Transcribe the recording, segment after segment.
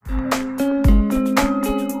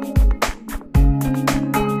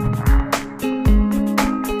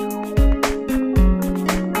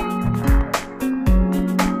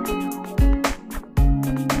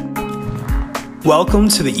Welcome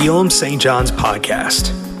to the Elam St. John's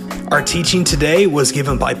podcast. Our teaching today was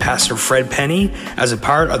given by Pastor Fred Penny as a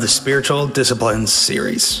part of the Spiritual Disciplines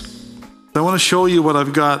series. I want to show you what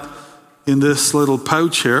I've got in this little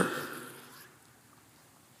pouch here.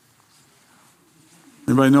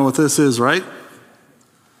 Everybody know what this is, right?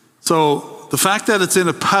 So the fact that it's in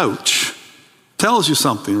a pouch tells you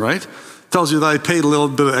something, right? Tells you that I paid a little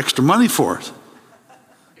bit of extra money for it.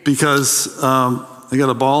 Because I got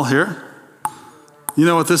a ball here. You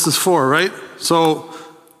know what this is for, right? So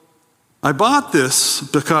I bought this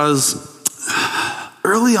because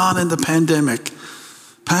early on in the pandemic,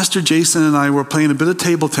 Pastor Jason and I were playing a bit of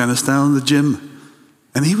table tennis down in the gym,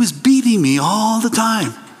 and he was beating me all the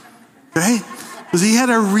time, okay? Because he had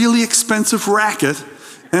a really expensive racket,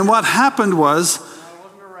 and what happened was... It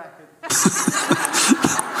wasn't a racket.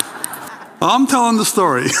 I'm telling the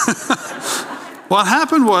story. What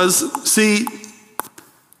happened was, see,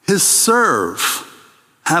 his serve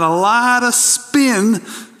had a lot of spin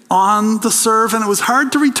on the serve, and it was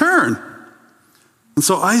hard to return. And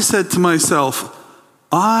so I said to myself,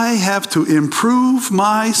 I have to improve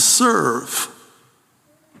my serve,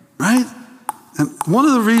 right? And one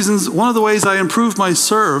of the ways I improve my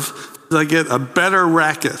serve is I get a better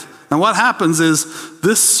racket. And what happens is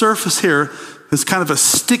this surface here has kind of a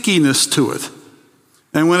stickiness to it.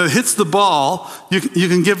 And when it hits the ball, you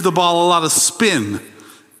can give the ball a lot of spin.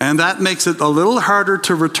 And that makes it a little harder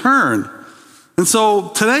to return. And so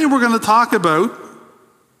today we're going to talk about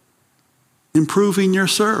improving your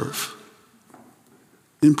serve.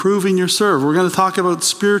 Improving your serve. We're going to talk about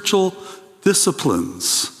spiritual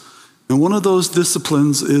disciplines. And one of those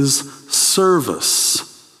disciplines is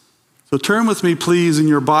service. So turn with me, please, in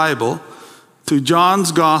your Bible to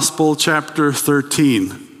John's Gospel, chapter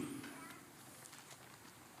 13.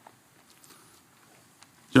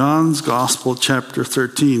 John's Gospel, chapter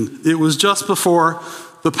 13. It was just before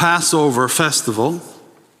the Passover festival.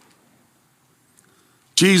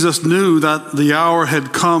 Jesus knew that the hour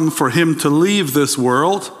had come for him to leave this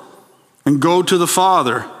world and go to the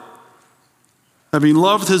Father. Having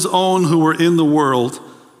loved his own who were in the world,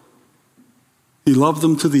 he loved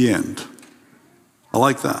them to the end. I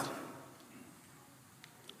like that.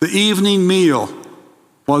 The evening meal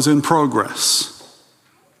was in progress.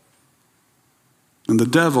 And the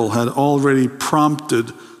devil had already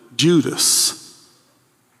prompted Judas,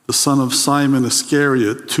 the son of Simon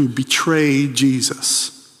Iscariot, to betray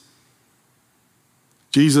Jesus.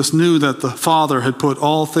 Jesus knew that the Father had put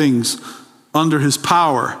all things under his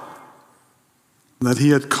power, and that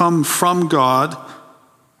he had come from God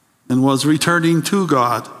and was returning to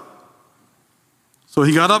God. So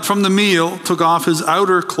he got up from the meal, took off his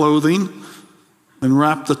outer clothing, and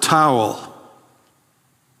wrapped a towel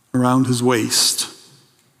around his waist.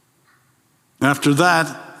 After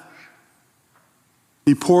that,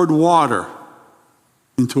 he poured water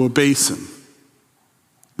into a basin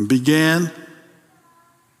and began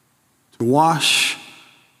to wash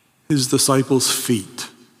his disciples' feet,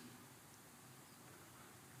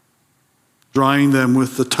 drying them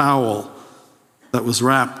with the towel that was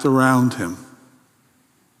wrapped around him.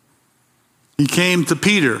 He came to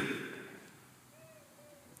Peter,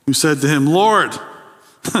 who said to him, "Lord,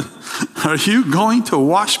 are you going to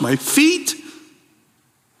wash my feet?"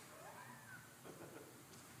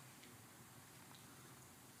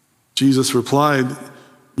 Jesus replied,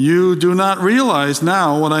 "You do not realize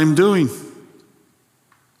now what I'm doing,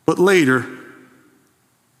 but later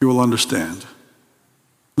you will understand."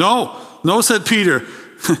 No, said Peter,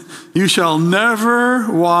 "You shall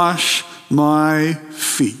never wash my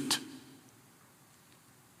feet."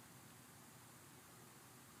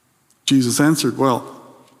 Jesus answered, "Well,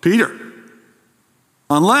 Peter,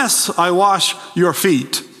 unless I wash your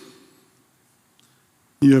feet,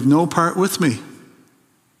 you have no part with me."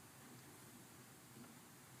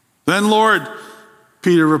 "Then, Lord,"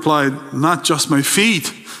 Peter replied, "not just my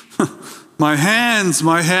feet, my hands,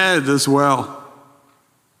 my head as well."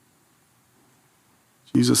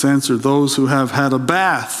 Jesus answered, "Those who have had a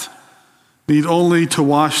bath need only to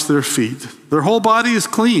wash their feet. Their whole body is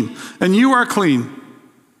clean, and you are clean,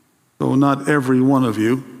 though not every one of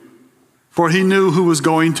you." For he knew who was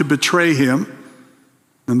going to betray him,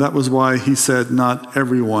 and that was why he said not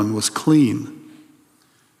everyone was clean.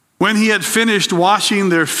 When he had finished washing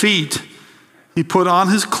their feet, he put on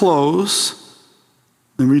his clothes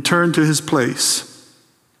and returned to his place.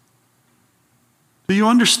 "Do you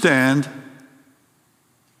understand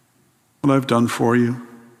what I've done for you?"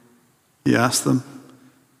 he asked them.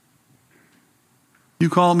 "You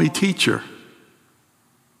call me teacher,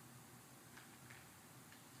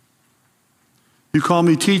 You call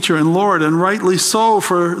me teacher and Lord, and rightly so,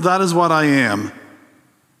 for that is what I am.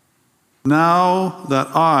 Now that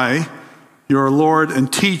I, your Lord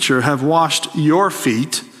and teacher, have washed your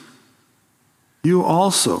feet, you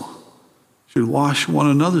also should wash one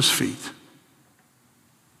another's feet.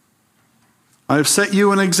 I have set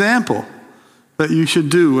you an example that you should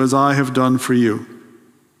do as I have done for you.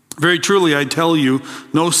 Very truly, I tell you,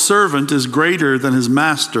 no servant is greater than his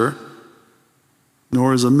master,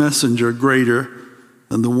 nor is a messenger greater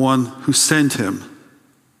than the one who sent him.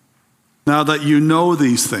 Now that you know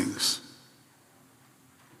these things,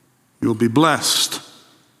 you'll be blessed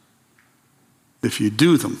if you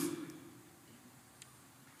do them.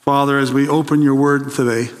 Father, as we open your word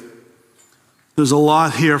today, there's a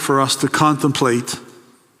lot here for us to contemplate.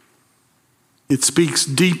 It speaks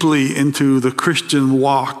deeply into the Christian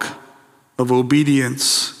walk of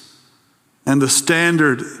obedience, and the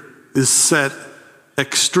standard is set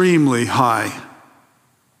extremely high.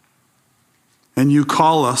 And you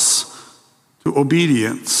call us to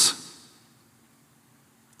obedience.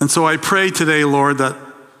 And so I pray today, Lord, that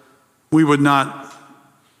we would not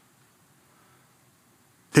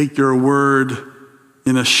take your word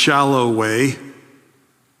in a shallow way,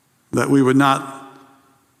 that we would not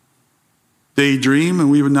daydream and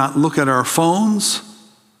we would not look at our phones,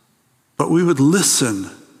 but we would listen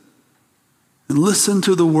and listen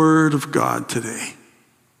to the word of God today.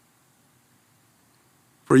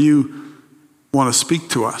 For you want to speak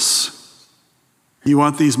to us. You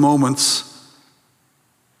want these moments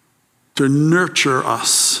to nurture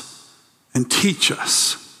us and teach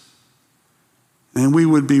us. And we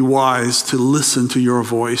would be wise to listen to your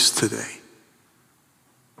voice today.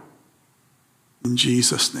 In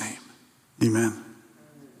Jesus' name, amen.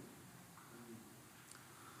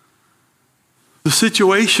 The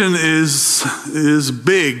situation is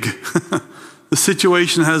big. The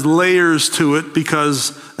situation has layers to it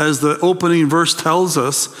because, as the opening verse tells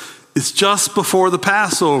us, it's just before the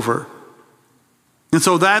Passover. And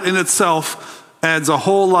so that in itself adds a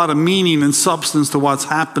whole lot of meaning and substance to what's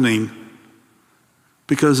happening.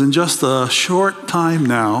 Because in just a short time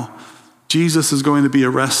now, Jesus is going to be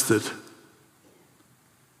arrested.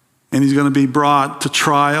 And he's going to be brought to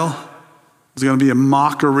trial. There's going to be a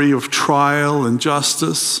mockery of trial and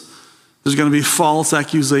justice. There's going to be false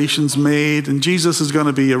accusations made. And Jesus is going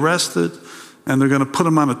to be arrested. And they're going to put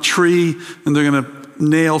him on a tree. And they're going to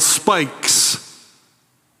nail spikes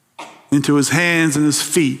into his hands and his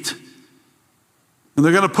feet. And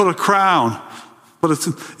they're going to put a crown. But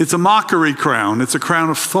it's a mockery crown. It's a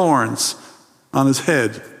crown of thorns on his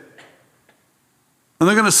head. And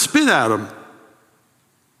they're going to spit at him.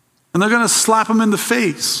 And they're going to slap him in the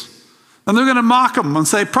face. And they're going to mock him and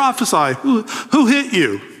say, prophesy, who hit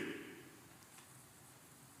you?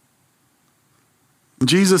 And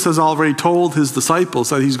Jesus has already told his disciples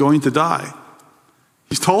that he's going to die.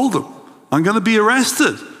 He's told them, I'm going to be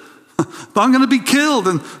arrested. I'm going to be killed.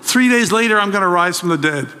 And 3 days later, I'm going to rise from the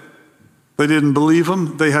dead. They didn't believe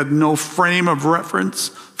him. They had no frame of reference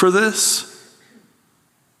for this.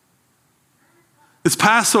 It's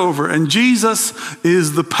Passover, and Jesus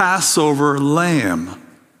is the Passover lamb.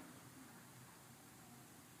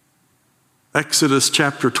 Exodus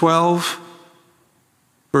chapter 12,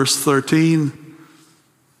 verse 13.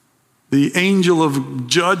 The angel of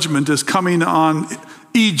judgment is coming on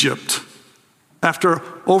Egypt after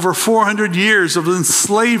over 400 years of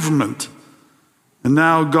enslavement. And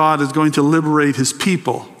now God is going to liberate his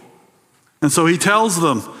people. And so he tells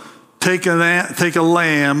them, take a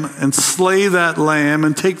lamb and slay that lamb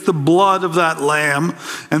and take the blood of that lamb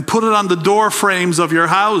and put it on the door frames of your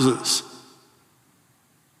houses.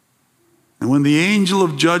 And when the angel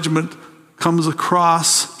of judgment comes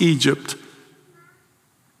across Egypt,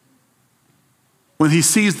 when he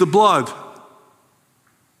sees the blood,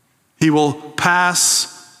 he will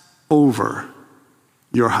pass over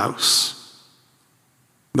your house.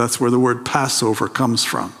 That's where the word Passover comes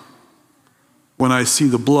from. When I see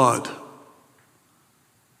the blood,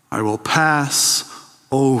 I will pass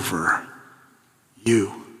over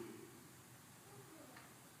you.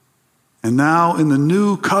 And now in the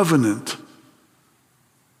new covenant,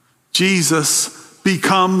 Jesus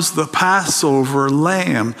becomes the Passover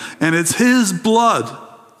lamb, and it's his blood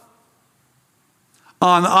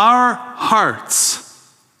on our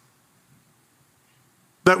hearts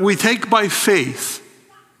that we take by faith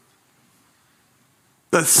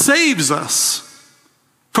that saves us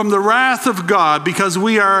from the wrath of God, because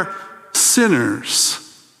we are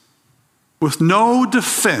sinners with no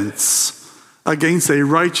defense against a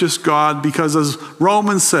righteous God, because as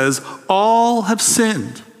Romans says, all have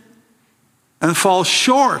sinned and fall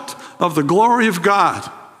short of the glory of God.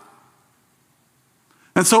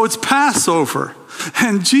 And so it's Passover.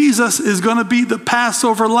 And Jesus is going to be the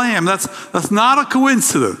Passover lamb. That's not a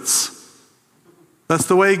coincidence. That's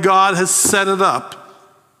the way God has set it up.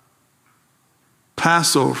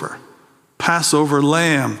 Passover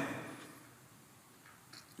lamb.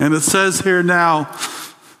 And it says here now,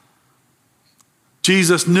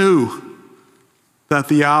 Jesus knew that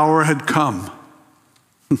the hour had come.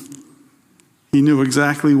 He knew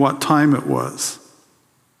exactly what time it was.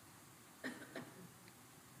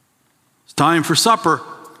 It's time for supper.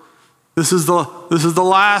 This is the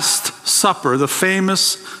Last Supper, the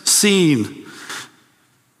famous scene.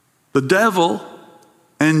 The devil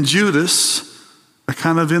and Judas are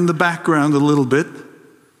kind of in the background a little bit.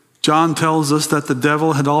 John tells us that the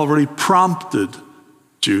devil had already prompted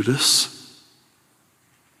Judas.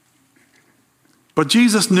 But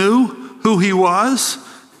Jesus knew who he was.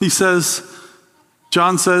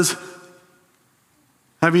 John says,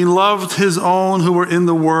 having loved his own who were in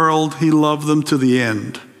the world, he loved them to the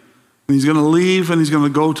end. And he's going to leave and he's going to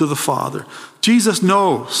go to the Father. Jesus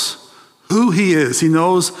knows who he is. He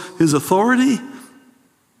knows his authority.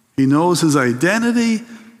 He knows his identity.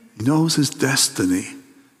 He knows his destiny.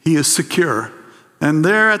 He is secure. And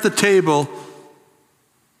there at the table,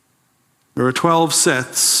 there are 12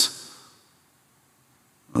 sets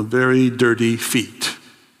of very dirty feet.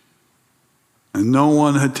 And no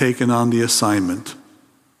one had taken on the assignment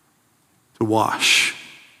to wash.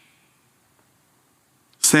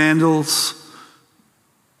 Sandals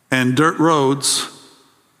and dirt roads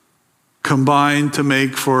combined to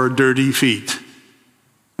make for dirty feet.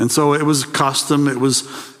 And so it was custom, it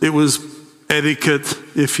was etiquette,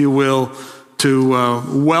 if you will, to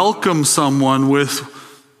welcome someone with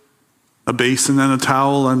a basin and a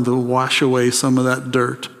towel and to wash away some of that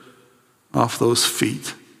dirt off those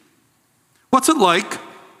feet. What's it like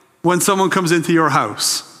when someone comes into your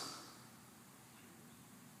house?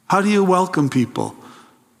 How do you welcome people?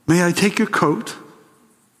 May I take your coat?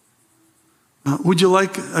 Would you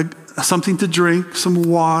like something to drink, some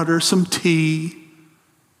water, some tea?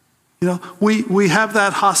 You know, we have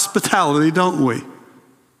that hospitality, don't we?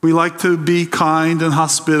 We like to be kind and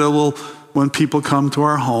hospitable when people come to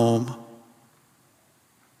our home.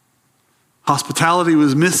 Hospitality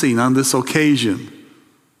was missing on this occasion.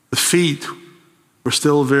 The feet were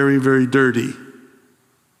still very, very dirty.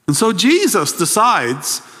 And so Jesus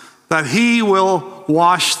decides that he will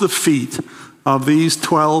wash the feet of these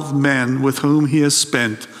 12 men with whom he has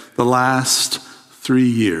spent the last 3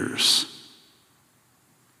 years.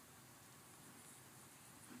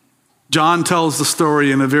 John tells the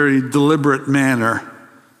story in a very deliberate manner.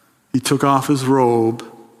 He took off his robe.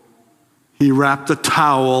 He wrapped a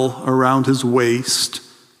towel around his waist.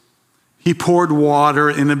 He poured water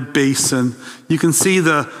in a basin. You can see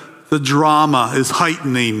the drama is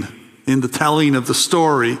heightening in the telling of the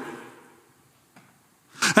story.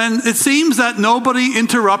 And it seems that nobody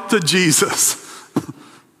interrupted Jesus.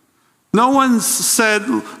 No one said,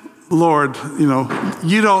 Lord,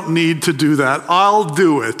 you don't need to do that. I'll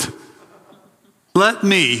do it. Let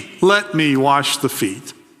me wash the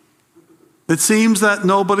feet. It seems that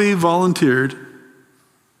nobody volunteered.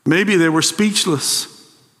 Maybe they were speechless.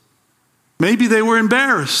 Maybe they were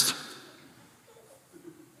embarrassed.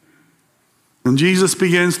 And Jesus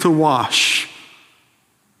begins to wash,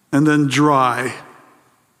 and then dry,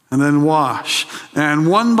 and then wash. And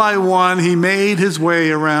one by one, he made his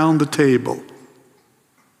way around the table.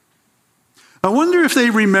 I wonder if they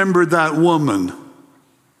remembered that woman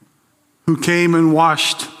who came and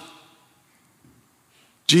washed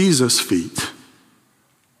Jesus' feet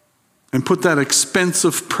and put that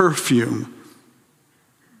expensive perfume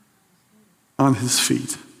on his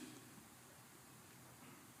feet.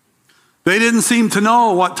 They didn't seem to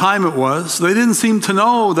know what time it was. They didn't seem to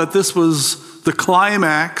know that this was the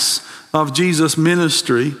climax of Jesus'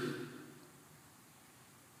 ministry.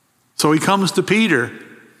 So he comes to Peter.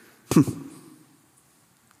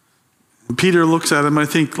 Peter looks at him, I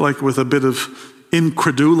think, like with a bit of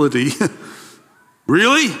incredulity.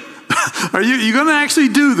 Really? Are you going to actually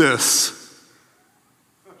do this?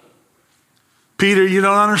 Peter, you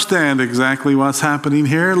don't understand exactly what's happening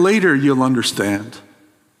here. Later you'll understand.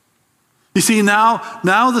 You see, now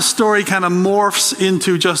the story kind of morphs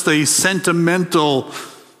into just a sentimental,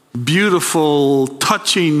 beautiful,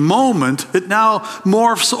 touching moment. It now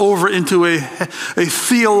morphs over into a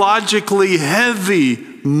theologically heavy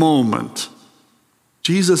moment.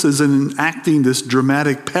 Jesus is enacting this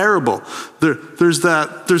dramatic parable. There's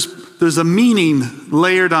a meaning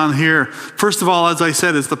layered on here. First of all, as I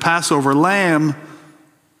said, it's the Passover lamb.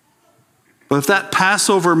 But if that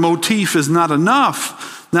Passover motif is not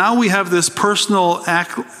enough, Now we have this personal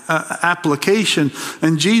application,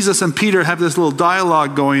 and Jesus and Peter have this little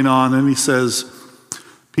dialogue going on, and he says,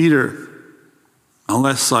 Peter,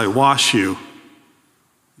 unless I wash you,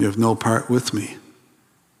 you have no part with me.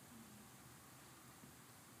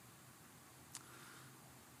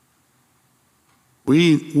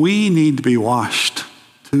 We need to be washed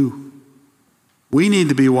too. We need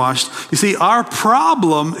to be washed. You see, our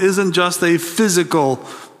problem isn't just a physical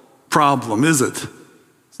problem, is it?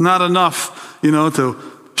 It's not enough, to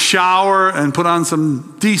shower and put on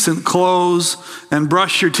some decent clothes and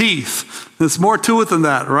brush your teeth. There's more to it than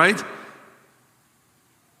that, right?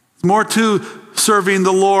 It's more to serving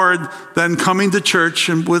the Lord than coming to church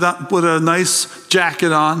and with a nice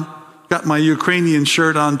jacket on. Got my Ukrainian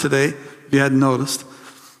shirt on today, if you hadn't noticed.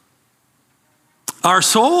 Our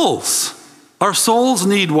souls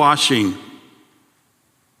need washing.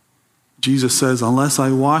 Jesus says, unless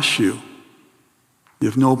I wash you, you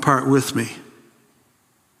have no part with me.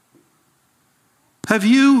 Have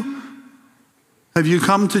you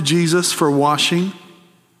come to Jesus for washing?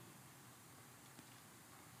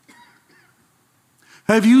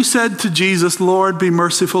 Have you said to Jesus, Lord, be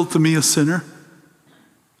merciful to me, a sinner?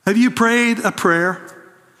 Have you prayed a prayer?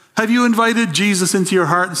 Have you invited Jesus into your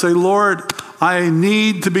heart and say, Lord, I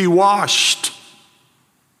need to be washed?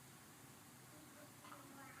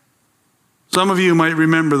 Some of you might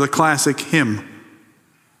remember the classic hymn.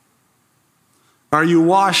 Are you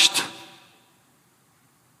washed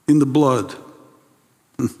in the blood?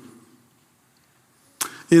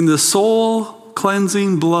 In the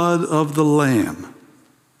soul-cleansing blood of the Lamb.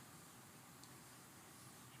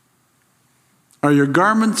 Are your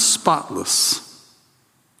garments spotless?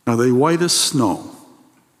 Are they white as snow?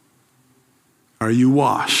 Are you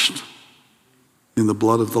washed in the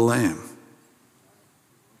blood of the Lamb?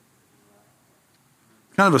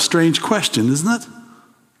 Kind of a strange question, isn't it?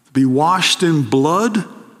 To be washed in blood?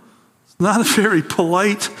 It's not very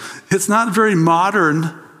polite. It's not very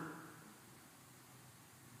modern.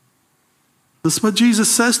 This is what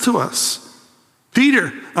Jesus says to us.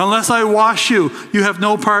 Peter, unless I wash you, you have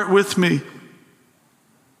no part with me.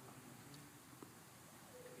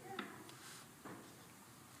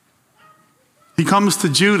 He comes to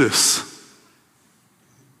Judas.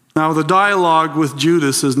 Now, the dialogue with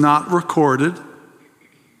Judas is not recorded,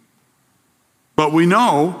 but we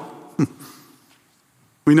know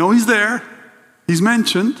he's there. He's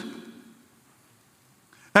mentioned.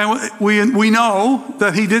 And we know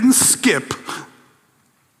that he didn't skip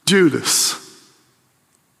Judas.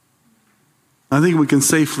 I think we can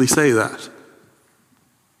safely say that.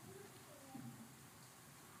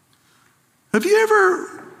 Have you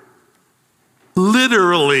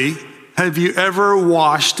ever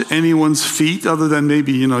washed anyone's feet other than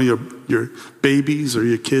maybe, your babies or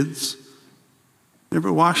your kids? You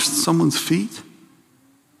ever washed someone's feet?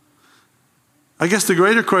 I guess the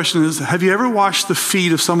greater question is, have you ever washed the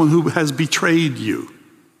feet of someone who has betrayed you?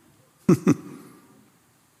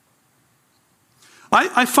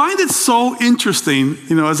 I find it so interesting,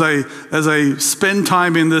 as I spend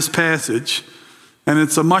time in this passage, and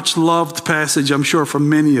it's a much loved passage, I'm sure, for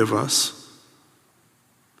many of us.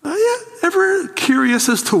 Are you ever curious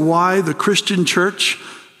as to why the Christian church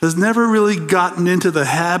has never really gotten into the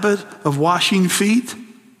habit of washing feet?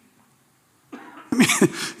 I mean,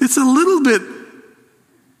 it's a little bit,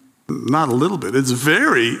 not a little bit, it's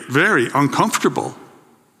very, very uncomfortable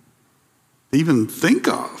to even think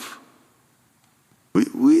of.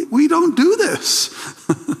 We don't do this.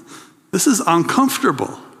 This is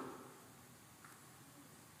uncomfortable.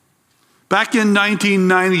 Back in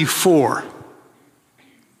 1994,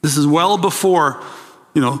 this is well before,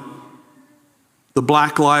 the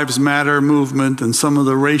Black Lives Matter movement and some of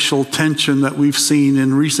the racial tension that we've seen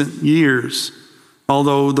in recent years.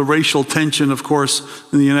 Although the racial tension, of course,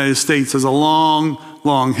 in the United States has a long,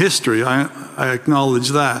 long history. I acknowledge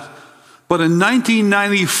that. But in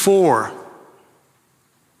 1994,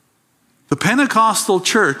 the Pentecostal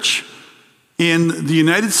church in the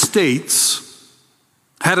United States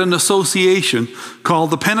had an association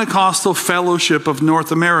called the Pentecostal Fellowship of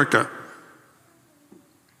North America.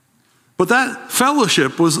 But that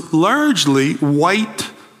fellowship was largely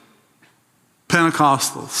white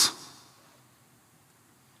Pentecostals.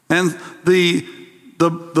 And the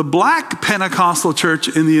black Pentecostal church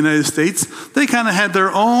in the United States, they kind of had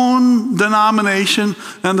their own denomination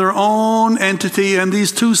and their own entity, and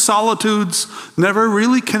these two solitudes never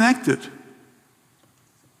really connected.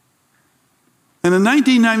 And in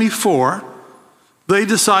 1994, they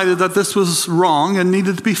decided that this was wrong and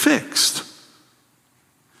needed to be fixed.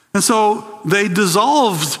 And so they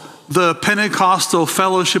dissolved the Pentecostal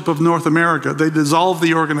Fellowship of North America. They dissolved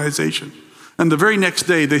the organization. And the very next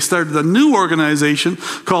day, they started a new organization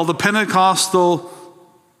called the Pentecostal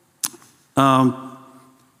and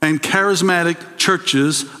Charismatic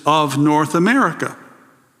Churches of North America.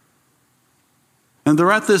 And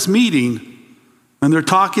they're at this meeting, and they're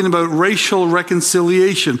talking about racial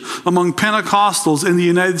reconciliation among Pentecostals in the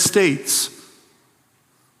United States.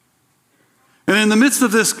 And in the midst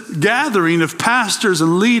of this gathering of pastors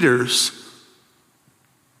and leaders,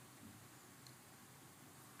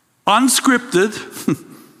 unscripted,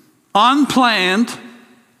 unplanned,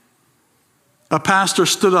 a pastor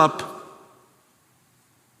stood up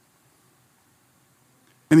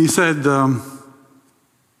and he said,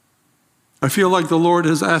 I feel like the Lord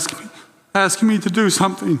is asking me to do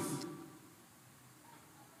something.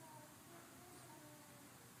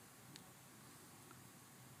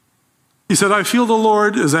 He said, I feel the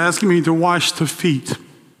Lord is asking me to wash the feet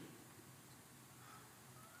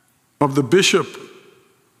of the bishop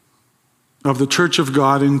of the Church of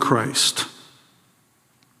God in Christ.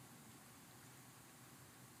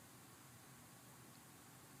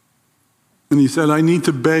 And he said, I need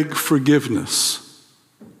to beg forgiveness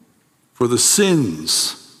for the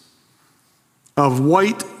sins of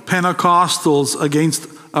white Pentecostals against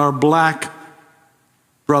our black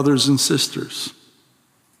brothers and sisters.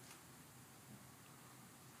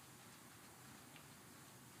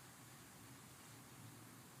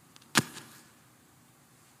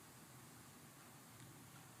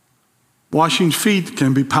 Washing feet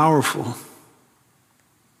can be powerful.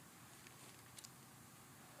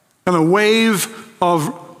 And a wave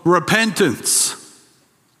of repentance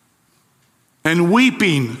and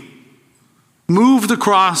weeping moved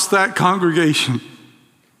across that congregation.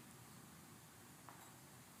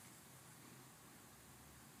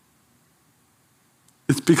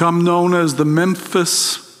 It's become known as the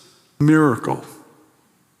Memphis Miracle.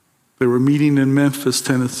 They were meeting in Memphis,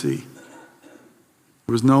 Tennessee.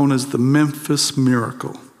 It was known as the Memphis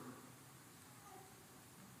Miracle.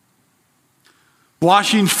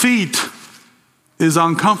 Washing feet is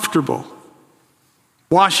uncomfortable.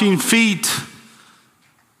 Washing feet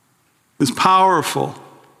is powerful.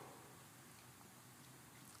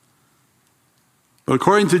 But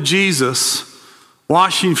according to Jesus,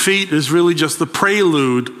 washing feet is really just the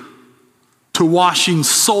prelude to washing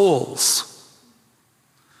souls.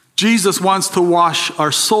 Jesus wants to wash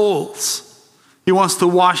our souls. He wants to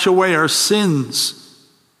wash away our sins.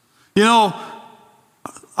 You know,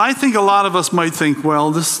 I think a lot of us might think, well,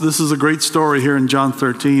 this is a great story here in John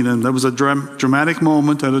 13, and there was a dramatic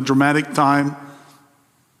moment at a dramatic time,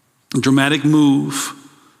 a dramatic move.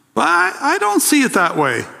 But I don't see it that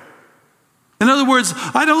way. In other words,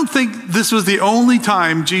 I don't think this was the only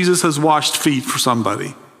time Jesus has washed feet for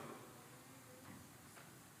somebody.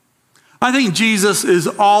 I think Jesus is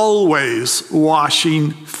always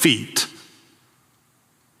washing feet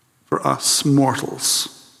for us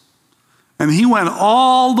mortals. And he went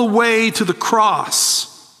all the way to the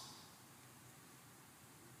cross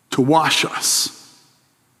to wash us.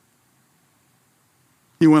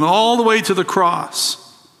 He went all the way to the cross.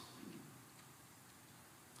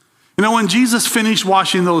 You know, when Jesus finished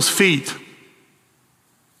washing those feet,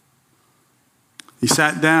 he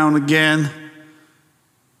sat down again.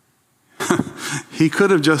 He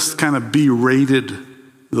could have just kind of berated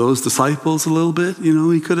those disciples a little bit. You know,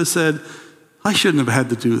 he could have said, I shouldn't have had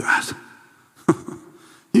to do that.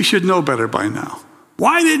 You should know better by now.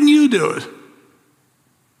 Why didn't you do it?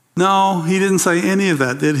 No, he didn't say any of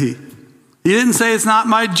that, did he? He didn't say it's not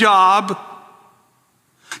my job.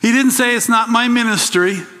 He didn't say it's not my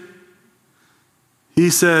ministry. He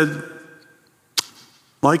said,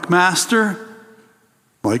 like master,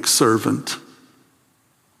 like servant.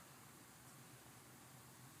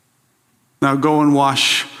 Now go and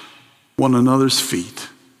wash one another's feet,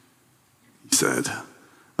 he said.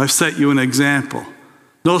 I've set you an example.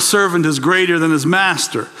 No servant is greater than his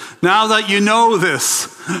master. Now that you know this,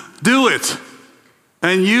 do it,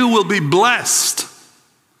 and you will be blessed.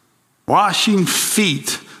 Washing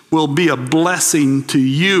feet will be a blessing to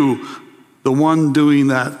you, the one doing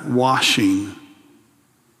that washing.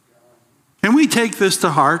 Can we take this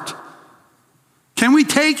to heart? Can we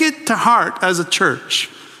take it to heart as a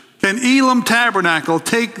church? Can Elam Tabernacle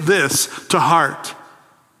take this to heart?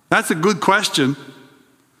 That's a good question.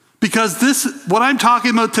 Because this, what I'm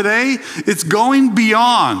talking about today, it's going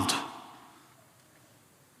beyond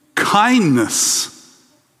kindness.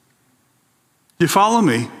 You follow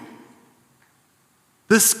me?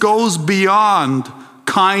 This goes beyond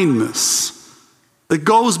kindness. It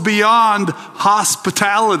goes beyond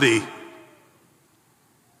hospitality.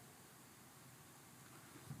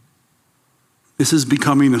 This is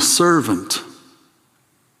becoming a servant.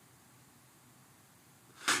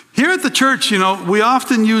 Here at the church, we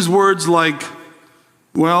often use words like,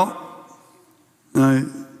 we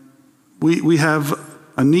have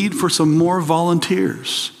a need for some more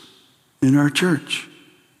volunteers in our church.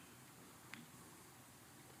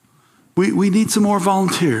 We need some more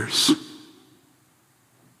volunteers.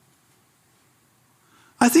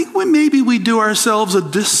 I think maybe we do ourselves a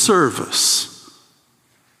disservice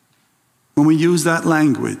when we use that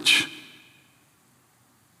language.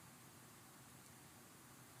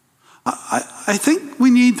 I think we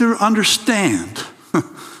need to understand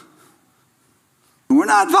we're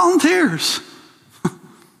not volunteers.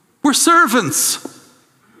 We're servants.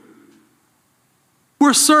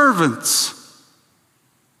 We're servants.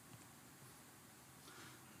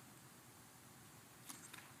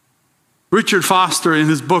 Richard Foster, in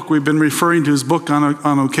his book, we've been referring to his book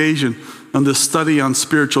on occasion, on this study on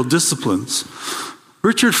spiritual disciplines.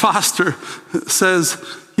 Richard Foster says,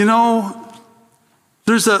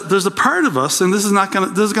 there's a part of us, and this is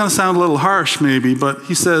going to sound a little harsh maybe, but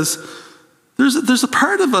he says, there's a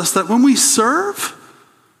part of us that when we serve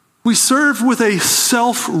with a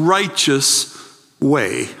self-righteous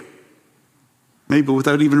way, maybe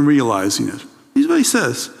without even realizing it. Here's what he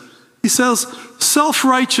says. He says,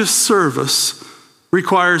 self-righteous service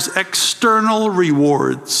requires external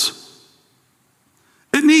rewards.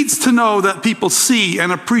 It needs to know that people see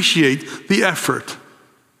and appreciate the effort.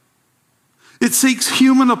 It seeks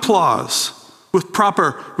human applause with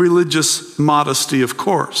proper religious modesty, of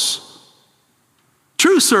course.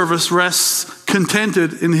 True service rests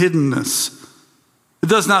contented in hiddenness. It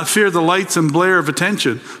does not fear the lights and blare of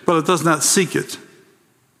attention, but it does not seek it.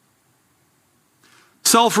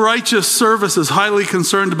 Self-righteous service is highly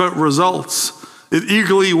concerned about results. It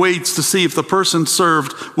eagerly waits to see if the person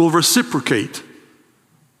served will reciprocate.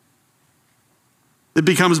 It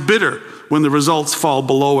becomes bitter when the results fall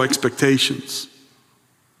below expectations.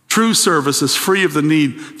 True service is free of the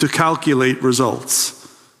need to calculate results.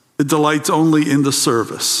 It delights only in the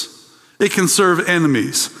service. It can serve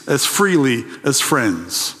enemies as freely as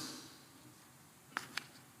friends.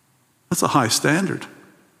 That's a high standard.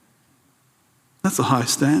 That's a high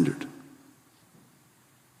standard.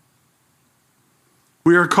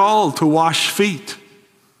 We are called to wash feet.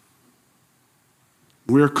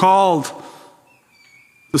 We are called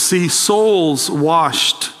to see souls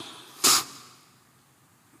washed.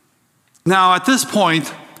 Now, at this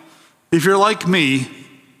point, if you're like me,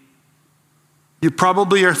 you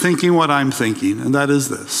probably are thinking what I'm thinking, and that is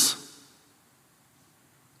this.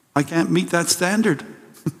 I can't meet that standard.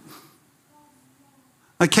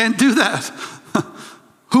 I can't do that.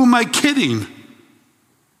 Who am I kidding?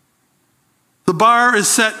 The bar is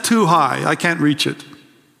set too high. I can't reach it.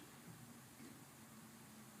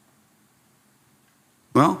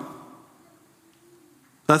 Well,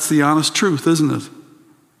 that's the honest truth, isn't it?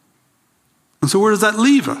 And so where does that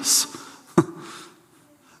leave us?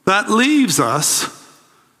 That leaves us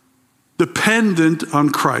dependent on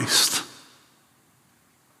Christ.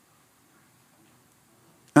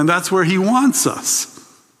 And that's where he wants us.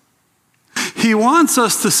 He wants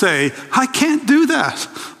us to say, I can't do that.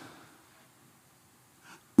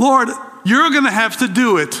 Lord, you're going to have to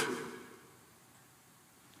do it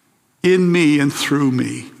in me and through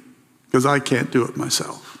me, because I can't do it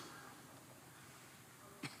myself.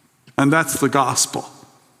 And that's the gospel.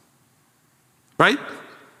 Right?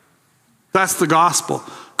 That's the gospel.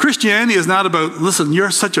 Christianity is not about, listen, you're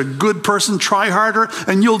such a good person, try harder,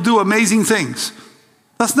 and you'll do amazing things.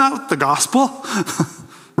 That's not the gospel.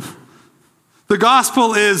 The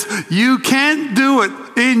gospel is you can't do it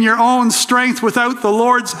in your own strength without the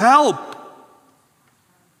Lord's help.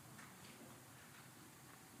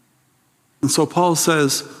 And so Paul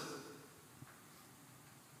says,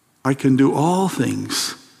 I can do all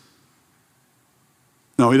things.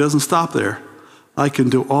 No, he doesn't stop there. I can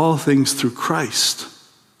do all things through Christ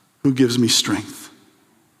who gives me strength.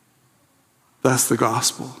 That's the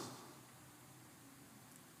gospel.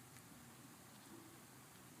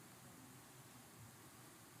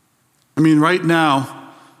 I mean, right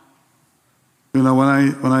now, when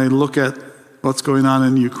I look at what's going on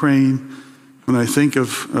in Ukraine, when I think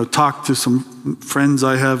of, talk to some friends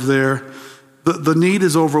I have there, the need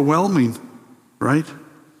is overwhelming, right?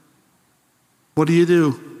 What do you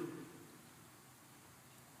do?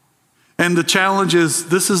 And the challenge is,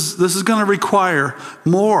 this is going to require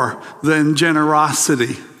more than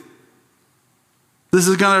generosity. This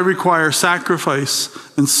is going to require sacrifice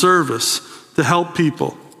and service to help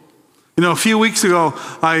people. You know, a few weeks ago,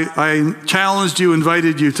 I challenged you,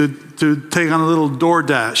 invited you to take on a little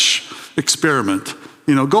DoorDash experiment.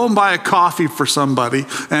 Go and buy a coffee for somebody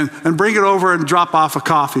and bring it over and drop off a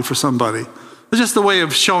coffee for somebody. It's just a way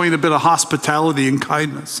of showing a bit of hospitality and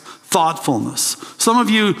kindness, thoughtfulness. Some of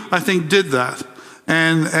you, I think, did that,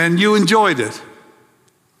 and you enjoyed it.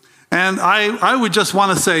 And I would just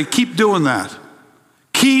want to say, keep doing that.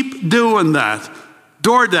 Keep doing that.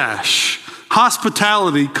 DoorDash,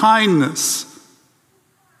 hospitality, kindness.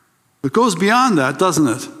 It goes beyond that, doesn't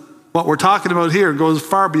it? What we're talking about here goes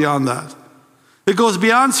far beyond that. It goes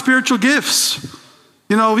beyond spiritual gifts.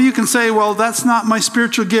 You can say, well, that's not my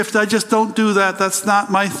spiritual gift. I just don't do that. That's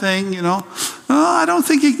not my thing, I don't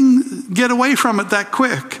think you can get away from it that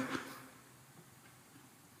quick.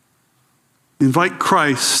 Invite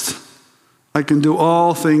Christ. I can do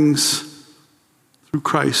all things through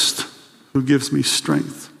Christ who gives me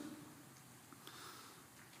strength.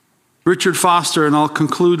 Richard Foster, and I'll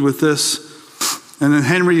conclude with this, and then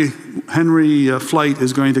Henry Flight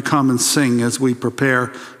is going to come and sing as we prepare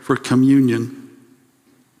for communion.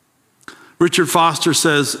 Richard Foster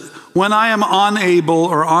says, when I am unable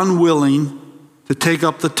or unwilling to take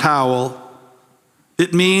up the towel,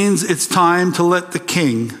 it means it's time to let the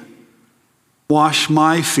King wash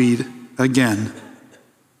my feet again.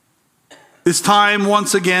 It's time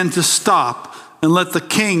once again to stop and let the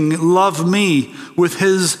King love me with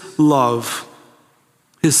his love,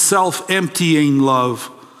 his self-emptying love.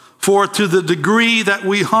 For to the degree that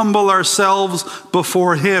we humble ourselves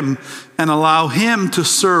before him and allow him to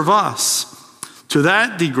serve us, to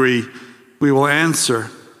that degree we will answer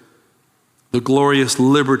the glorious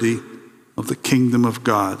liberty of the kingdom of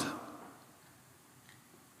God.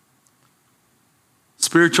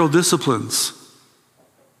 Spiritual disciplines,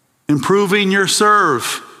 improving your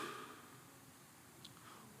serve,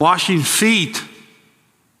 washing feet.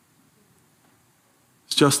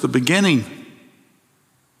 It's just the beginning.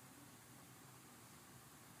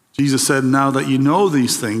 Jesus said, now that you know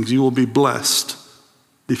these things, you will be blessed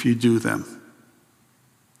if you do them.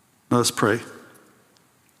 Let us pray.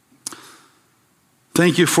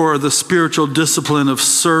 Thank you for the spiritual discipline of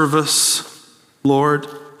service, Lord.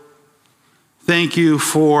 Thank you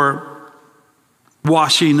for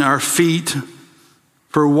washing our feet,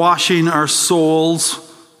 for washing our souls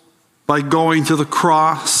by going to the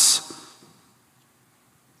cross.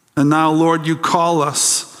 And now, Lord, you call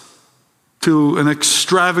us to an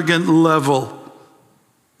extravagant level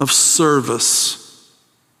of service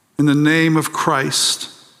in the name of Christ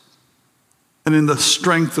and in the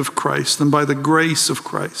strength of Christ and by the grace of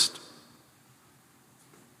Christ.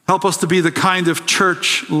 Help us to be the kind of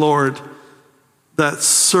church, Lord, that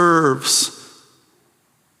serves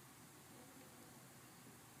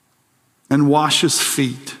and washes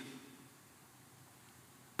feet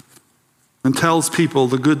and tells people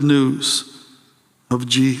the good news of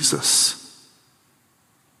Jesus.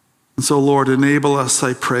 And so, Lord, enable us,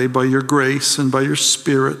 I pray, by your grace and by your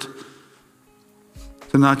Spirit,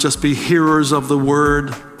 to not just be hearers of the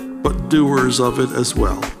word, but doers of it as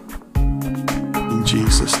well. In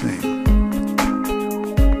Jesus' name.